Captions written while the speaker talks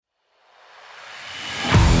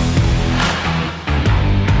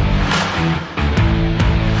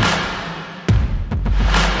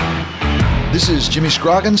is Jimmy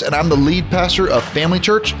Scroggins, and I'm the lead pastor of Family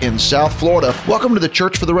Church in South Florida. Welcome to the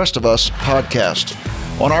Church for the Rest of Us podcast.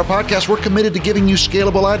 On our podcast, we're committed to giving you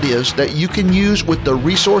scalable ideas that you can use with the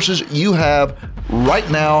resources you have right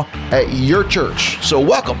now at your church. So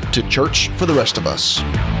welcome to Church for the Rest of Us.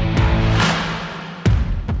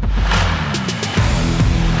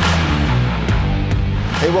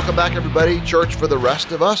 Hey, welcome back, everybody. Church for the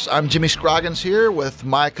Rest of Us. I'm Jimmy Scroggins here with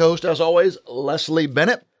my co-host, as always, Leslie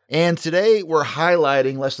Bennett. And today we're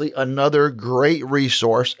highlighting, Leslie, another great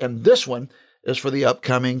resource. And this one is for the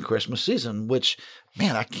upcoming Christmas season, which,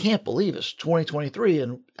 man, I can't believe it's 2023.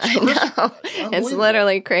 And I know. It's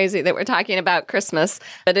literally crazy that we're talking about Christmas,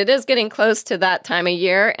 but it is getting close to that time of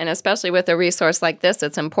year. And especially with a resource like this,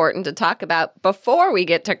 it's important to talk about before we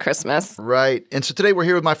get to Christmas. Right. And so today we're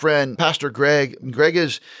here with my friend, Pastor Greg. Greg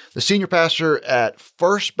is the senior pastor at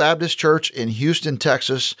First Baptist Church in Houston,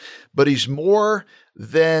 Texas, but he's more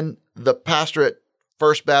than the pastor at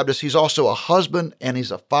First Baptist. He's also a husband, and he's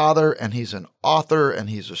a father, and he's an author, and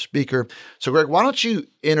he's a speaker. So Greg, why don't you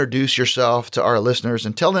introduce yourself to our listeners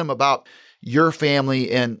and tell them about your family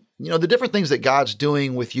and, the different things that God's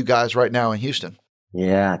doing with you guys right now in Houston.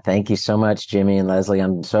 Yeah, thank you so much, Jimmy and Leslie.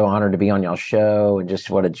 I'm so honored to be on y'all's show, and just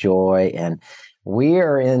what a joy. And we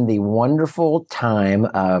are in the wonderful time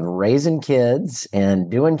of raising kids and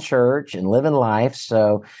doing church and living life.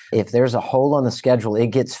 So if there's a hole on the schedule, it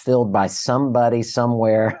gets filled by somebody,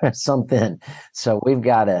 somewhere, something. So we've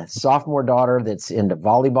got a sophomore daughter that's into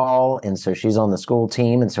volleyball, and so she's on the school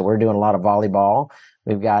team, and so we're doing a lot of volleyball.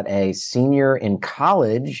 We've got a senior in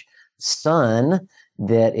college son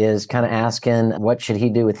that is kind of asking, what should he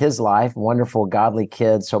do with his life? Wonderful, godly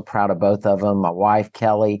kids. So proud of both of them. My wife,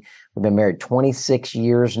 Kelly, we've been married 26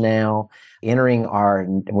 years now,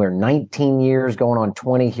 we're 19 years going on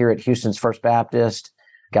 20 here at Houston's First Baptist.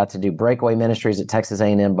 Got to do breakaway ministries at Texas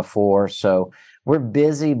A&M before. So we're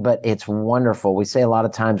busy, but it's wonderful. We say a lot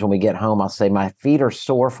of times when we get home, I'll say my feet are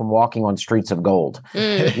sore from walking on streets of gold.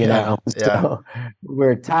 So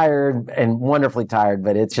we're tired and wonderfully tired,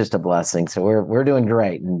 but it's just a blessing. So we're doing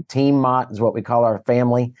great. And Team Mott is what we call our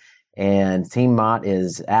family. And Team Mott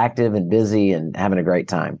is active and busy and having a great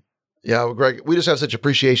time. Yeah, well, Greg, we just have such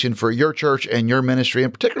appreciation for your church and your ministry.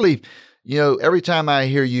 And particularly, every time I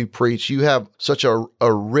hear you preach, you have such a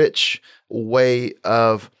rich way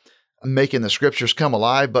of making the scriptures come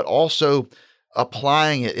alive, but also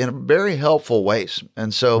applying it in very helpful ways.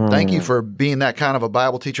 And so thank you for being that kind of a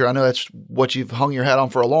Bible teacher. I know that's what you've hung your hat on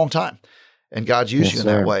for a long time, and God's used you in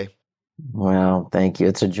that way. Well, thank you.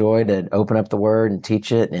 It's a joy to open up the word and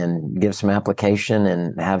teach it and give some application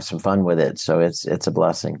and have some fun with it. So it's a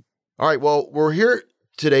blessing. All right. Well, we're here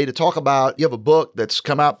today to talk about, you have a book that's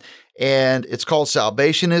come out, and it's called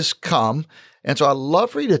Salvation Is Come. And so I'd love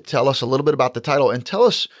for you to tell us a little bit about the title and tell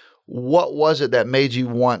us, what was it that made you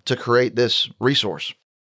want to create this resource?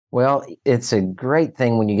 Well, it's a great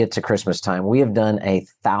thing when you get to Christmas time. We have done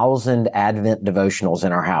 1,000 Advent devotionals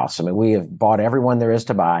in our house. I mean, we have bought every one there is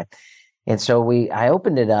to buy. And so I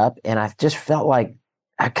opened it up, and I just felt like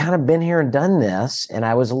I kind of been here and done this, and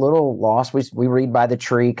I was a little lost. We read by the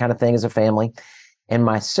tree kind of thing as a family. And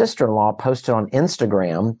my sister-in-law posted on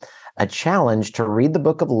Instagram a challenge to read the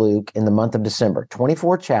book of Luke in the month of December.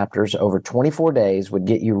 24 chapters over 24 days would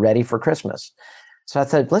get you ready for Christmas. So I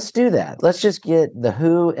said, let's do that. Let's just get the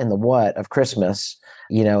who and the what of Christmas,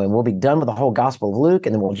 and we'll be done with the whole Gospel of Luke,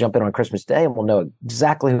 and then we'll jump in on Christmas Day, and we'll know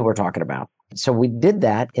exactly who we're talking about. So we did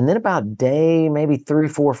that. And then about day, maybe 3,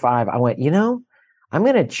 4, 5, I went, I'm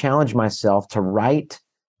going to challenge myself to write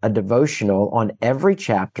a devotional on every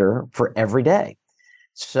chapter for every day.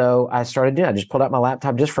 So I started doing it. I just pulled out my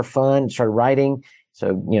laptop just for fun, started writing.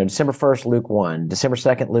 So, December 1st, Luke 1, December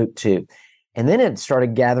 2nd, Luke 2. And then it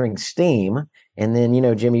started gathering steam. And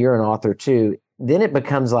then, Jimmy, you're an author too. Then it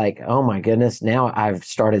becomes like, oh my goodness, now I've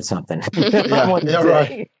started something. I'm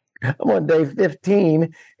on day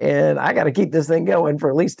 15, and I got to keep this thing going for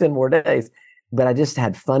at least 10 more days. But I just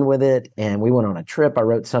had fun with it. And we went on a trip. I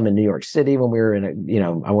wrote some in New York City when we were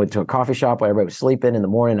I went to a coffee shop where everybody was sleeping in the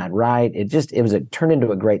morning. I'd write. It turned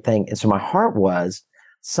into a great thing. And so my heart was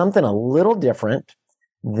something a little different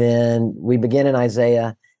than we begin in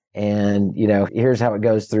Isaiah. And, here's how it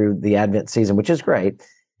goes through the Advent season, which is great.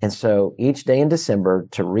 And so each day in December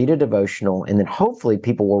to read a devotional, and then hopefully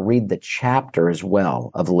people will read the chapter as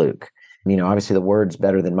well of Luke. Obviously the word's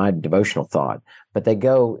better than my devotional thought, but they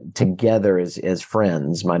go together as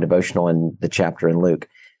friends, my devotional and the chapter in Luke.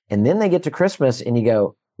 And then they get to Christmas and you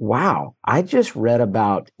go, wow, I just read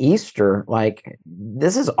about Easter. Like,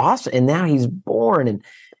 this is awesome. And now he's born. And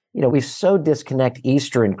we so disconnect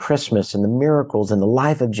Easter and Christmas and the miracles and the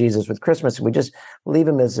life of Jesus with Christmas. We just leave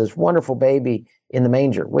him as this wonderful baby in the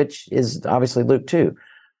manger, which is obviously Luke 2.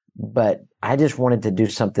 But I just wanted to do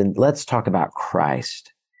something. Let's talk about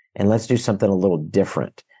Christ, and let's do something a little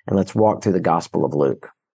different. And let's walk through the Gospel of Luke.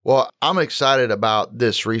 Well, I'm excited about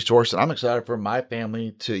this resource, and I'm excited for my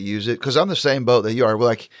family to use it because I'm the same boat that you are. We're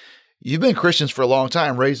like, you've been Christians for a long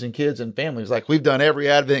time, raising kids and families. Like, we've done every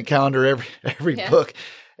Advent calendar, every book.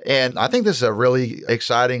 And I think this is a really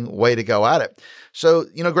exciting way to go at it. So,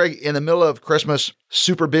 Greg, in the middle of Christmas,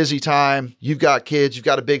 super busy time, you've got kids, you've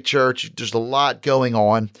got a big church, there's a lot going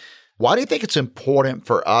on. Why do you think it's important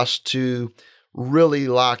for us to really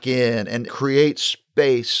lock in and create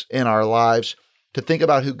space in our lives to think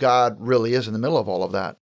about who God really is in the middle of all of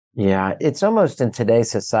that? Yeah, it's almost in today's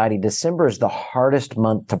society, December is the hardest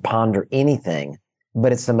month to ponder anything,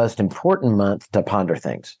 but it's the most important month to ponder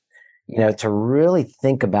things. To really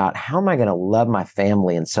think about, how am I going to love my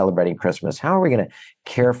family in celebrating Christmas? How are we going to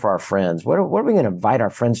care for our friends? What are we going to invite our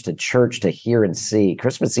friends to church to hear and see?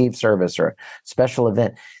 Christmas Eve service or a special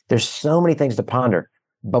event. There's so many things to ponder,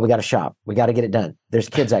 but we got to shop. We got to get it done. There's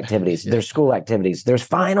kids activities. There's school activities. There's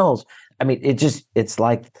finals. I mean, it's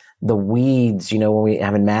like the weeds, when we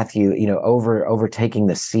have in Matthew, overtaking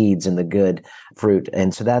the seeds and the good fruit.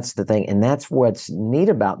 And so that's the thing. And that's what's neat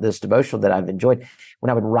about this devotional that I've enjoyed.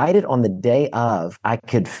 When I would write it on the day of, I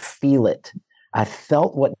could feel it. I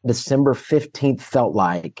felt what December 15th felt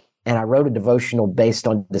like. And I wrote a devotional based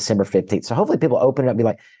on December 15th. So hopefully people open it up and be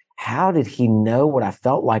like, how did he know what I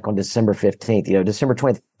felt like on December 15th? December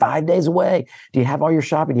 20th, 5 days away. Do you have all your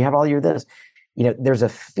shopping? Do you have all your this? There's a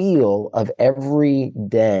feel of every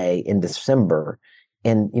day in December.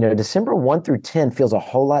 And, December 1 through 10 feels a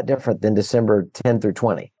whole lot different than December 10 through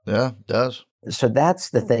 20. Yeah, it does. So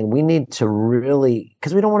that's the thing. We need to really,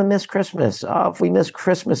 because we don't want to miss Christmas. Oh, if we miss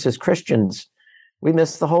Christmas as Christians, we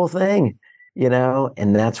miss the whole thing,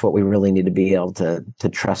 and that's what we really need to be able to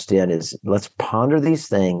trust in is, let's ponder these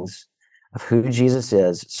things of who Jesus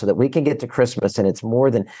is so that we can get to Christmas and it's more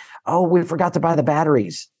than, oh, we forgot to buy the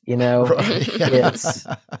batteries, Right. It's,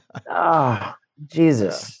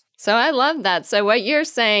 Jesus. Yeah. So I love that. So what you're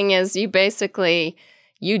saying is you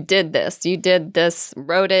did this,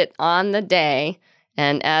 wrote it on the day.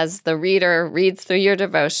 And as the reader reads through your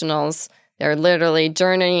devotionals, they're literally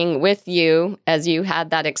journeying with you as you had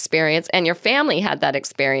that experience and your family had that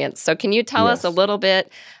experience. So can you tell us a little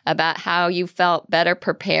bit about how you felt better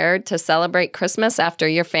prepared to celebrate Christmas after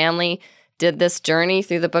your family did this journey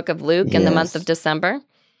through the book of Luke in the month of December?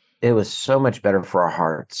 It was so much better for our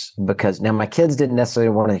hearts because now my kids didn't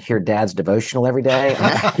necessarily want to hear Dad's devotional every day.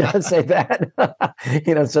 I gotta say that,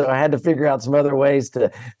 so I had to figure out some other ways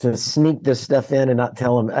to sneak this stuff in and not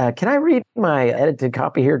tell them, can I read my edited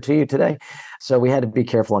copy here to you today? So we had to be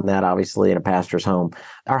careful on that, obviously, in a pastor's home.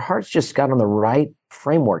 Our hearts just got on the right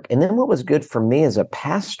framework. And then what was good for me as a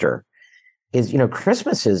pastor is,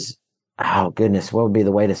 Christmas is, oh goodness, what would be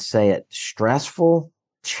the way to say it? Stressful,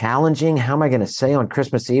 challenging. How am I going to say on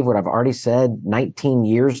Christmas Eve what I've already said 19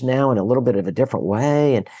 years now in a little bit of a different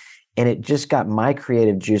way? And it just got my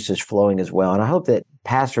creative juices flowing as well. And I hope that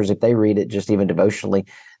pastors, if they read it just even devotionally,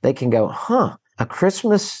 they can go, a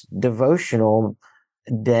Christmas devotional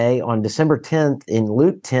day on December 10th in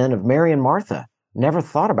Luke 10 of Mary and Martha. Never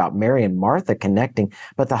thought about Mary and Martha connecting,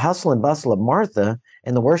 but the hustle and bustle of Martha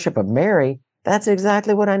and the worship of Mary, that's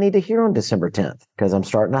exactly what I need to hear on December 10th because I'm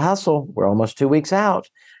starting to hustle. We're almost 2 weeks out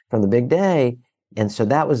from the big day. And so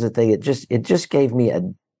that was the thing. It just gave me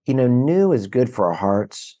new is good for our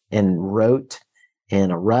hearts and rote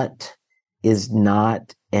and a rut is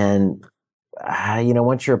not. And,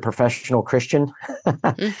 once you're a professional Christian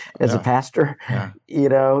as a pastor,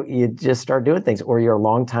 you just start doing things, or you're a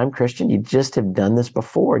longtime Christian. You just have done this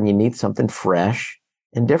before and you need something fresh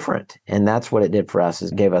and different. And that's what it did for us,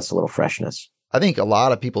 is it gave us a little freshness. I think a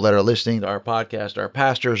lot of people that are listening to our podcast are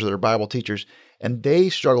pastors or they're Bible teachers, and they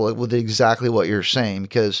struggle with exactly what you're saying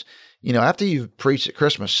because, after you've preached at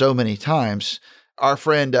Christmas so many times, our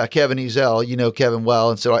friend Kevin Ezel, Kevin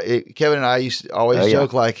well. And so Kevin and I used to always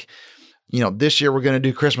joke like, this year we're going to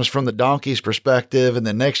do Christmas from the donkey's perspective, and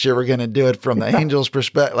then next year we're going to do it from the angel's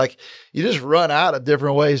perspective. Like, you just run out of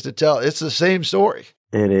different ways to tell. It's the same story.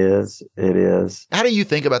 It is. How do you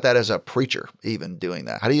think about that as a preacher, even doing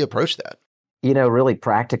that? How do you approach that? Really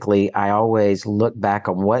practically, I always look back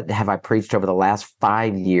on what have I preached over the last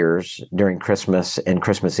 5 years during Christmas and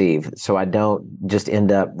Christmas Eve. So I don't just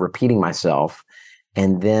end up repeating myself.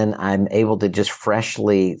 And then I'm able to just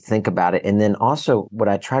freshly think about it. And then also what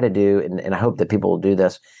I try to do, and I hope that people will do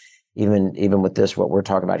this, even with this, what we're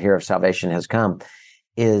talking about here of Salvation Has Come,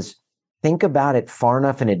 is think about it far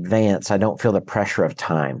enough in advance, I don't feel the pressure of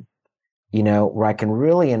time, where I can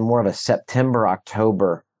really in more of a September,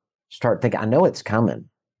 October, start thinking, I know it's coming.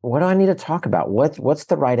 What do I need to talk about? What's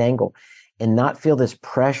the right angle? And not feel this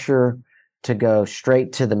pressure to go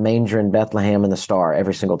straight to the manger in Bethlehem and the star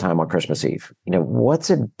every single time on Christmas Eve. What's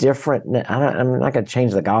a different, I'm not going to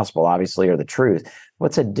change the gospel, obviously, or the truth.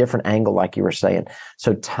 What's a different angle, like you were saying?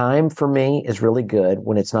 So time for me is really good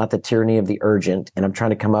when it's not the tyranny of the urgent, and I'm trying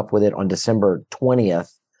to come up with it on December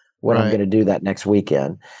 20th, what I'm Right. going to do that next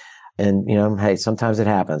weekend. And, hey, sometimes it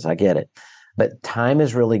happens. I get it. But time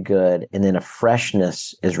is really good. And then a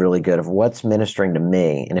freshness is really good of what's ministering to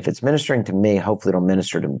me. And if it's ministering to me, hopefully it'll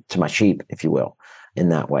minister to my sheep, if you will, in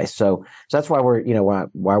that way. So that's why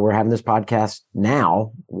why we're having this podcast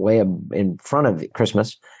now, way in front of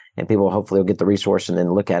Christmas. And people hopefully will get the resource and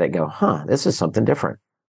then look at it and go, this is something different.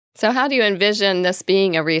 So how do you envision this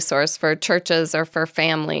being a resource for churches or for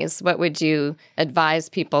families? What would you advise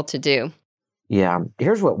people to do? Yeah,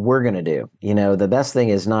 here's what we're going to do. The best thing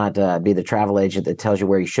is not be the travel agent that tells you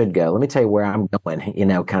where you should go. Let me tell you where I'm going,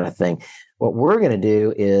 kind of thing. What we're going to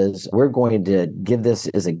do is we're going to give this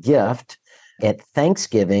as a gift at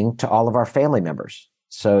Thanksgiving to all of our family members.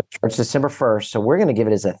 So it starts December 1st. So we're going to give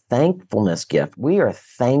it as a thankfulness gift. We are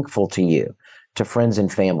thankful to you, to friends and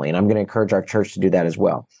family. And I'm going to encourage our church to do that as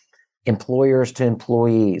well. Employers to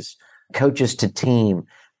employees, coaches to team,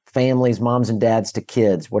 families, moms and dads to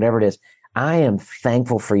kids, whatever it is. I am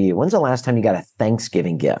thankful for you. When's the last time you got a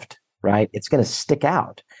Thanksgiving gift, right? It's going to stick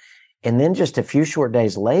out. And then just a few short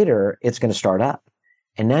days later, it's going to start up.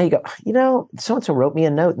 And now you go, so-and-so wrote me a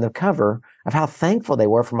note in the cover of how thankful they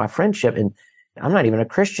were for my friendship. And I'm not even a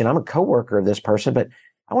Christian. I'm a coworker of this person, but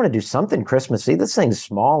I want to do something Christmassy. This thing's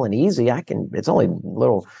small and easy. It's only a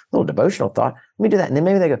little devotional thought. Let me do that. And then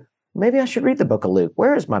maybe they go, maybe I should read the book of Luke.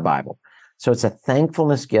 Where is my Bible? So it's a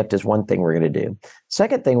thankfulness gift is one thing we're going to do.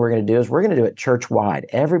 Second thing we're going to do is we're going to do it church-wide.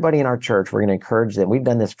 Everybody in our church, we're going to encourage them. We've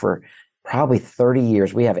done this for probably 30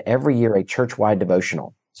 years. We have every year a church-wide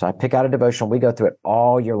devotional. So I pick out a devotional. We go through it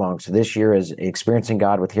all year long. So this year is Experiencing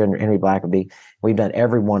God with Henry Blackaby. We've done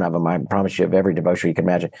every one of them. I promise you, of every devotional you can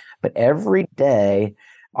imagine. But every day,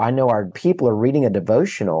 I know our people are reading a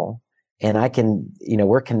devotional, and I can,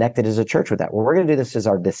 we're connected as a church with that. Well, we're going to do this as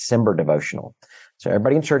our December devotional. So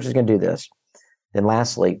everybody in church is going to do this. Then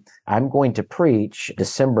lastly, I'm going to preach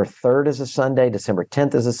December 3rd is a Sunday, December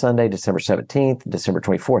 10th is a Sunday, December 17th, December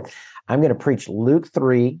 24th. I'm going to preach Luke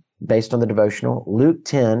 3 based on the devotional, Luke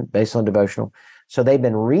 10 based on devotional. So they've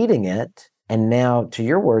been reading it. And now, to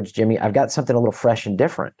your words, Jimmy, I've got something a little fresh and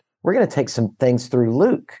different. We're going to take some things through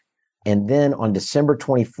Luke. And then on December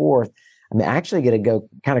 24th, I'm actually going to go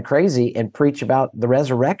kind of crazy and preach about the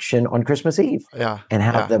resurrection on Christmas Eve. Yeah. And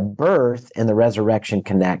how the birth and the resurrection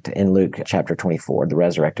connect in Luke chapter 24, the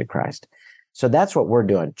resurrected Christ. So that's what we're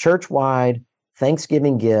doing. Church-wide,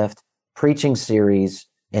 Thanksgiving gift, preaching series.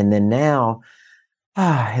 And then now,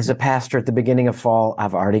 as a pastor at the beginning of fall,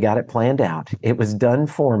 I've already got it planned out. It was done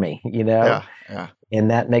for me, Yeah. And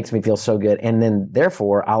that makes me feel so good. And then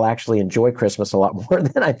therefore, I'll actually enjoy Christmas a lot more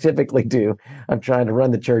than I typically do. I'm trying to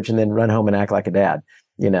run the church and then run home and act like a dad,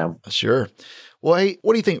 Sure. Well, hey,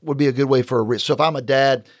 what do you think would be a good way so if I'm a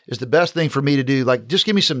dad, is the best thing for me to do, just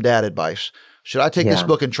give me some dad advice. Should I take this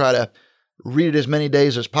book and try to read it as many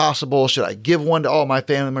days as possible? Should I give one to all my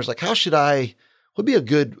family members? What would be a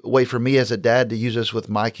good way for me as a dad to use this with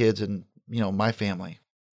my kids and, my family?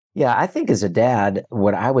 Yeah, I think as a dad,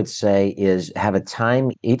 what I would say is have a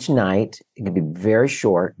time each night. It can be very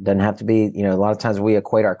short. Doesn't have to be, a lot of times we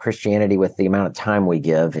equate our Christianity with the amount of time we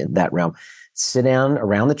give in that realm. Sit down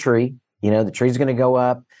around the tree. The tree's going to go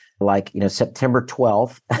up September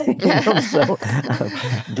 12th. So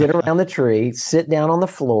get around the tree, sit down on the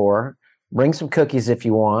floor, bring some cookies if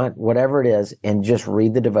you want, whatever it is, and just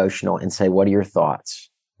read the devotional and say, what are your thoughts?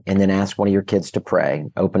 And then ask one of your kids to pray,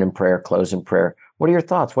 open in prayer, close in prayer. What are your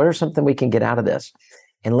thoughts? What are something we can get out of this?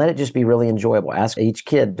 And let it just be really enjoyable. Ask each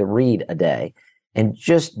kid to read a day. And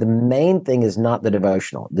just the main thing is not the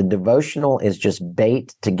devotional. The devotional is just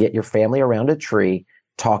bait to get your family around a tree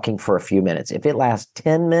talking for a few minutes. If it lasts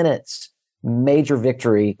 10 minutes, major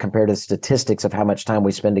victory compared to the statistics of how much time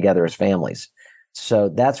we spend together as families. So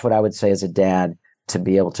that's what I would say as a dad to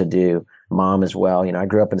be able to do. Mom as well. I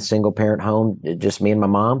grew up in a single parent home, just me and my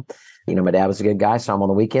mom. My dad was a good guy, saw him on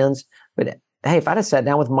the weekends. But hey, if I'd have sat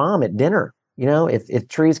down with mom at dinner, if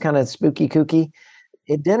tree's kind of spooky, kooky,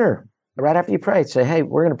 at dinner, right after you pray, say, hey,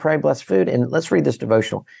 we're going to pray, bless food, and let's read this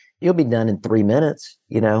devotional. You'll be done in 3 minutes.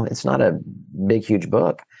 It's not a big, huge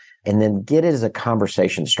book. And then get it as a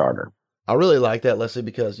conversation starter. I really like that, Leslie,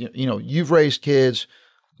 because, you've raised kids.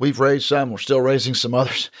 We've raised some. We're still raising some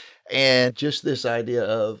others. And just this idea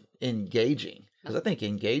of engaging, because I think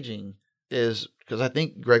engaging is, because I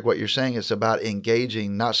think, Greg, what you're saying is about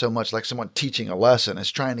engaging, not so much like someone teaching a lesson. It's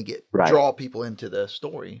trying to draw people into the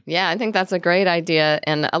story. Yeah, I think that's a great idea.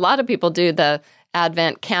 And a lot of people do the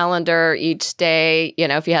Advent calendar each day. You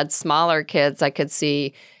know, if you had smaller kids, I could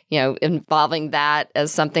see, involving that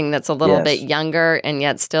as something that's a little bit younger and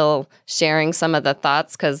yet still sharing some of the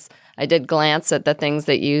thoughts, because I did glance at the things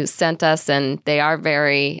that you sent us, and they are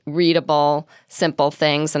very readable, simple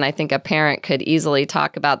things. And I think a parent could easily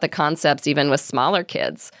talk about the concepts even with smaller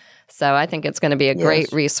kids. So I think it's going to be a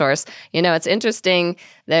great resource. It's interesting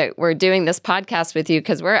that we're doing this podcast with you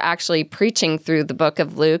because we're actually preaching through the book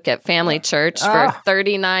of Luke at Family Church for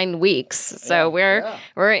 39 weeks. So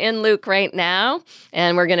we're in Luke right now,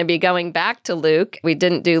 and we're going to be going back to Luke. We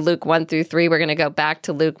didn't do Luke 1 through 3. We're going to go back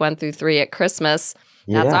to Luke 1 through 3 at Christmas.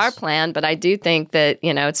 That's our plan. But I do think that,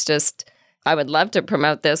 it's just, I would love to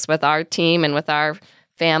promote this with our team and with our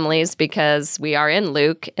families, because we are in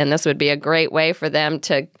Luke, and this would be a great way for them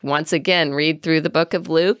to once again read through the book of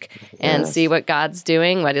Luke and see what God's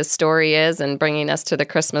doing, what his story is, and bringing us to the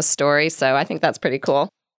Christmas story. So I think that's pretty cool.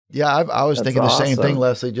 Yeah, I was thinking the same thing,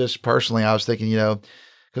 Leslie. Just personally, I was thinking,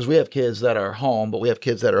 because we have kids that are home, but we have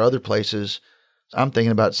kids that are other places. I'm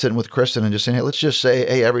thinking about sitting with Kristen and just saying, hey, let's just say,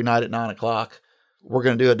 hey, every night at 9:00, we're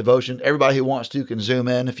going to do a devotion. Everybody who wants to can Zoom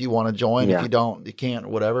in if you want to join. If you don't, you can't, or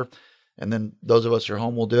whatever. And then those of us who are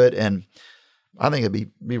home will do it. And I think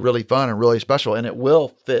it'd be really fun and really special. And it will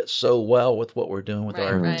fit so well with what we're doing with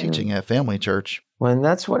our teaching at Family Church. Well, and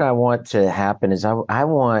that's what I want to happen is I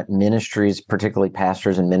want ministries, particularly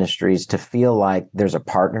pastors and ministries, to feel like there's a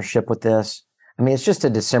partnership with this. I mean, it's just a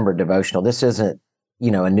December devotional. This isn't,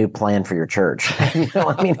 a new plan for your church.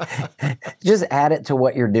 Just add it to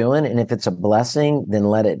what you're doing. And if it's a blessing, then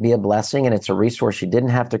let it be a blessing. And it's a resource you didn't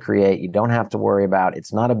have to create. You don't have to worry about.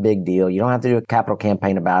 It's not a big deal. You don't have to do a capital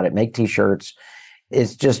campaign about it. Make t-shirts.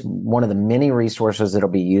 It's just one of the many resources that'll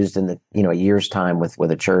be used in a year's time with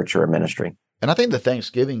a church or a ministry. And I think the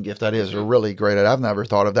Thanksgiving gift ideas are really great. I've never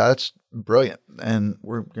thought of that. That's brilliant. And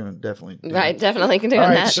we're going to definitely do that. Definitely can do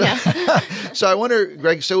that. So I wonder,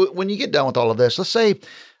 Greg, so when you get done with all of this, let's say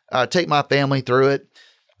take my family through it.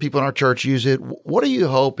 People in our church use it. What are you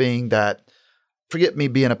hoping that, forget me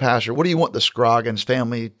being a pastor, what do you want the Scroggins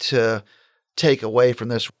family to take away from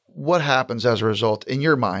this? What happens as a result in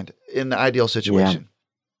your mind in the ideal situation?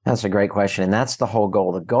 Yeah. That's a great question. And that's the whole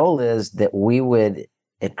goal. The goal is that we would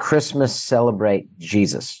at Christmas celebrate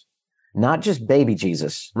Jesus, not just baby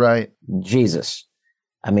Jesus, right? Jesus.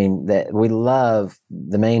 I mean, that we love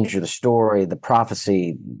the manger, the story, the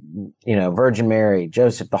prophecy, Virgin Mary,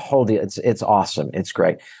 Joseph, the whole deal. It's awesome. It's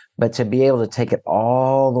great. But to be able to take it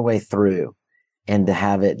all the way through and to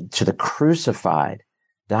have it to the crucified,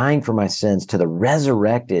 dying for my sins, to the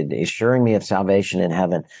resurrected, assuring me of salvation in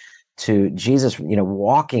heaven, to Jesus,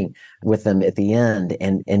 walking with them at the end,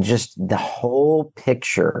 and just the whole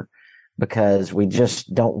picture, because we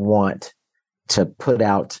just don't want to put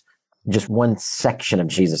out just one section of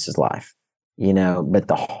Jesus's life, but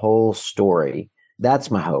the whole story. That's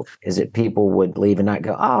my hope, is that people would leave and not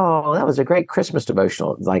go, oh, that was a great Christmas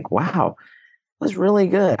devotional. It's like, wow, it was really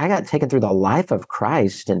good. I got taken through the life of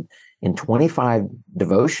Christ and in 25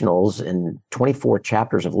 devotionals and 24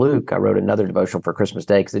 chapters of Luke. I wrote another devotional for Christmas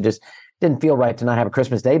Day because it just didn't feel right to not have a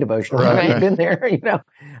Christmas Day devotional. Right. Been there,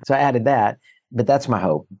 So I added that. But that's my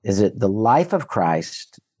hope, is that the life of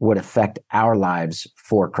Christ would affect our lives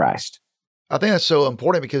for Christ. I think that's so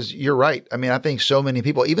important, because you're right. I mean, I think so many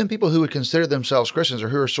people, even people who would consider themselves Christians or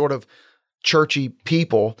who are sort of churchy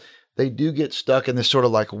people, they do get stuck in this sort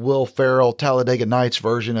of like Will Ferrell, Talladega Nights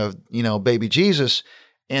version of, baby Jesus.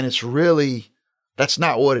 And it's really, that's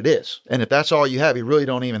not what it is. And if that's all you have, you really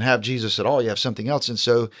don't even have Jesus at all. You have something else. And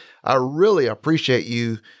so I really appreciate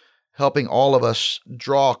you helping all of us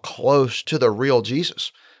draw close to the real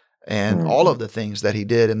Jesus and all of the things that he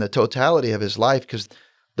did and the totality of his life, because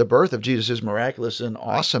the birth of Jesus is miraculous and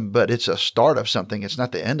awesome, but it's a start of something. It's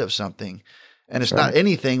not the end of something. And it's not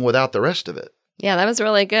anything without the rest of it. Yeah, that was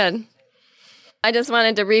really good. I just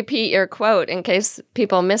wanted to repeat your quote in case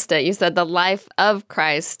people missed it. You said the life of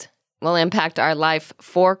Christ will impact our life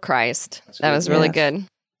for Christ. That was really good.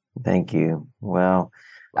 Thank you. Well,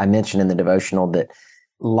 I mentioned in the devotional that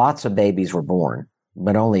lots of babies were born,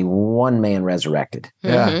 but only one man resurrected.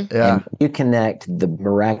 Yeah. And you connect the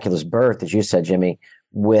miraculous birth, as you said, Jimmy,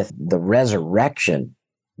 with the resurrection.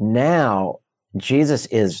 Now, Jesus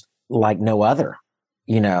is like no other.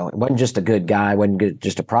 It wasn't just a good guy, wasn't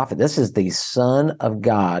just a prophet. This is the Son of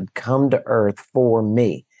God come to earth for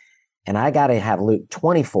me. And I got to have Luke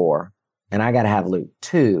 24 and I got to have Luke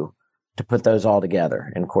 2 to to put those all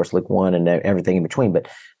together. And of course, Luke 1 and everything in between. But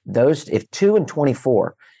those, if 2 and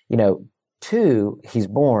 24, 2, he's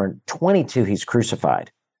born, 22, he's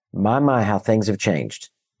crucified. My, how things have changed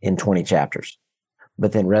in 20 chapters.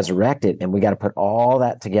 But then resurrected, and we got to put all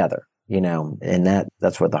that together, and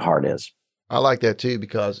that's what the heart is. I like that too,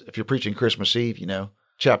 because if you're preaching Christmas Eve,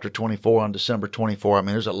 chapter 24 on December 24, I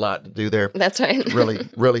mean, there's a lot to do there. That's right. Really,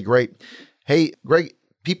 really great. Hey, Greg,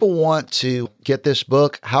 people want to get this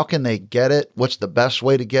book. How can they get it? What's the best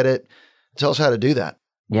way to get it? Tell us how to do that.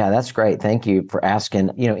 Yeah, that's great. Thank you for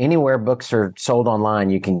asking. Anywhere books are sold online,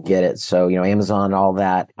 you can get it. So, Amazon, all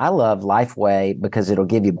that. I love Lifeway because it'll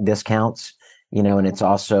give you discounts, and it's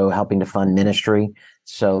also helping to fund ministry.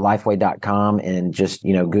 So lifeway.com, and just,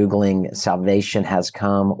 Googling Salvation Has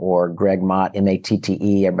Come or Greg Mott, Matte.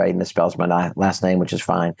 Everybody misspells my last name, which is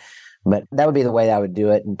fine. But that would be the way I would do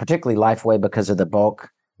it. And particularly Lifeway because of the bulk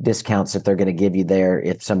discounts that they're going to give you there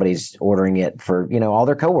if somebody's ordering it for, all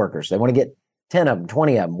their coworkers. They want to get 10 of them,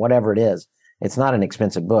 20 of them, whatever it is. It's not an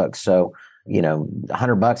expensive book. So,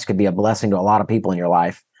 $100 could be a blessing to a lot of people in your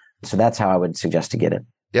life. So that's how I would suggest to get it.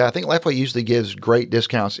 Yeah, I think Lifeway usually gives great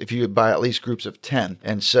discounts if you buy at least groups of 10.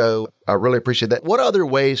 And so I really appreciate that. What other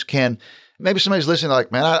ways maybe somebody's listening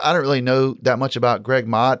like, man, I don't really know that much about Greg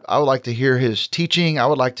Mott. I would like to hear his teaching. I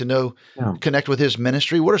would like to know, connect with his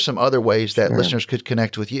ministry. What are some other ways that listeners could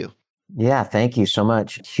connect with you? Yeah, thank you so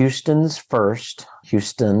much. Houston's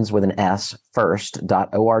with an S,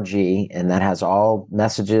 first.org. And that has all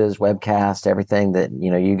messages, webcasts, everything that,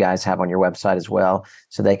 you guys have on your website as well.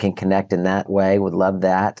 So they can connect in that way. Would love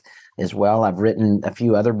that as well. I've written a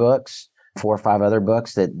few other books, 4 or 5 other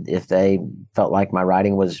books that if they felt like my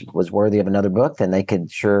writing was worthy of another book, then they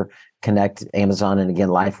could sure connect Amazon and again,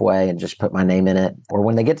 Lifeway, and just put my name in it. Or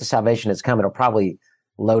when they get to Salvation Has Come, it'll probably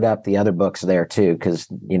load up the other books there too, because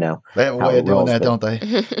they have a way of doing that, don't they?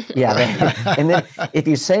 Yeah, and then if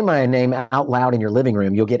you say my name out loud in your living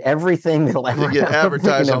room, you'll get everything that'll ever get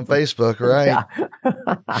advertised on Facebook, right? Yeah.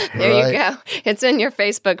 There you go. It's in your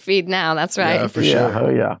Facebook feed now. That's right. Yeah, for sure.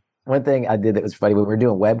 Oh yeah. One thing I did that was funny when we were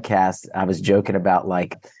doing webcasts, I was joking about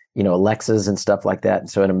Alexas and stuff like that. And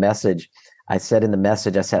so in a message, I said,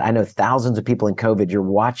 I know thousands of people in COVID, you're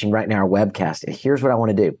watching right now our webcast. And here's what I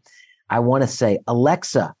want to do. I want to say,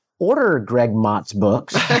 Alexa, order Greg Mott's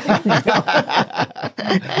books. And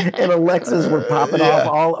Alexas were popping off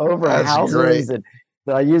all over our houses. Great. And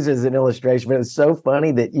so I use it as an illustration, but it was so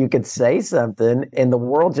funny that you could say something and the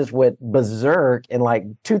world just went berserk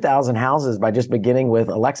in 2,000 houses by just beginning with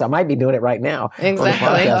Alexa. I might be doing it right now.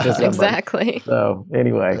 Exactly. Exactly. So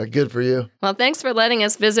anyway. Good for you. Well, thanks for letting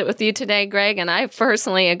us visit with you today, Greg. And I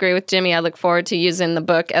personally agree with Jimmy. I look forward to using the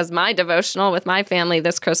book as my devotional with my family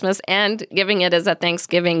this Christmas and giving it as a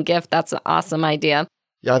Thanksgiving gift. That's an awesome idea.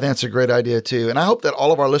 Yeah, I think that's a great idea too. And I hope that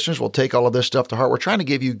all of our listeners will take all of this stuff to heart. We're trying to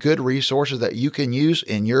give you good resources that you can use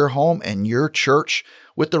in your home and your church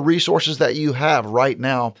with the resources that you have right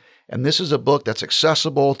now. And this is a book that's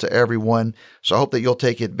accessible to everyone. So I hope that you'll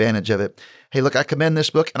take advantage of it. Hey, look, I commend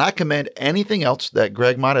this book and I commend anything else that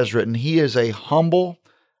Greg Mott has written. He is a humble,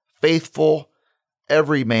 faithful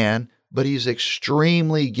everyman, but he's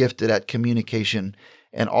extremely gifted at communication.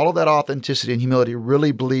 And all of that authenticity and humility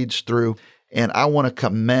really bleeds through. And I want to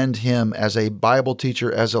commend him as a Bible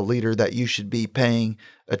teacher, as a leader that you should be paying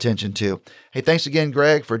attention to. Hey, thanks again,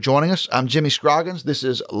 Greg, for joining us. I'm Jimmy Scroggins. This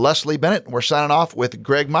is Leslie Bennett. We're signing off with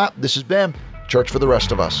Greg Mott. This has been Church for the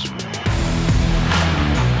Rest of Us.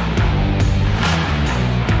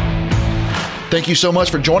 Thank you so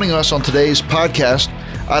much for joining us on today's podcast.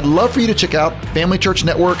 I'd love for you to check out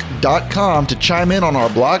FamilyChurchNetwork.com to chime in on our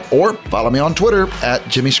blog or follow me on Twitter at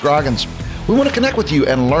Jimmy Scroggins. We want to connect with you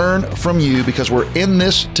and learn from you because we're in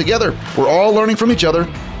this together. We're all learning from each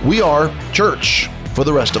other. We are Church for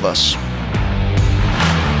the Rest of Us.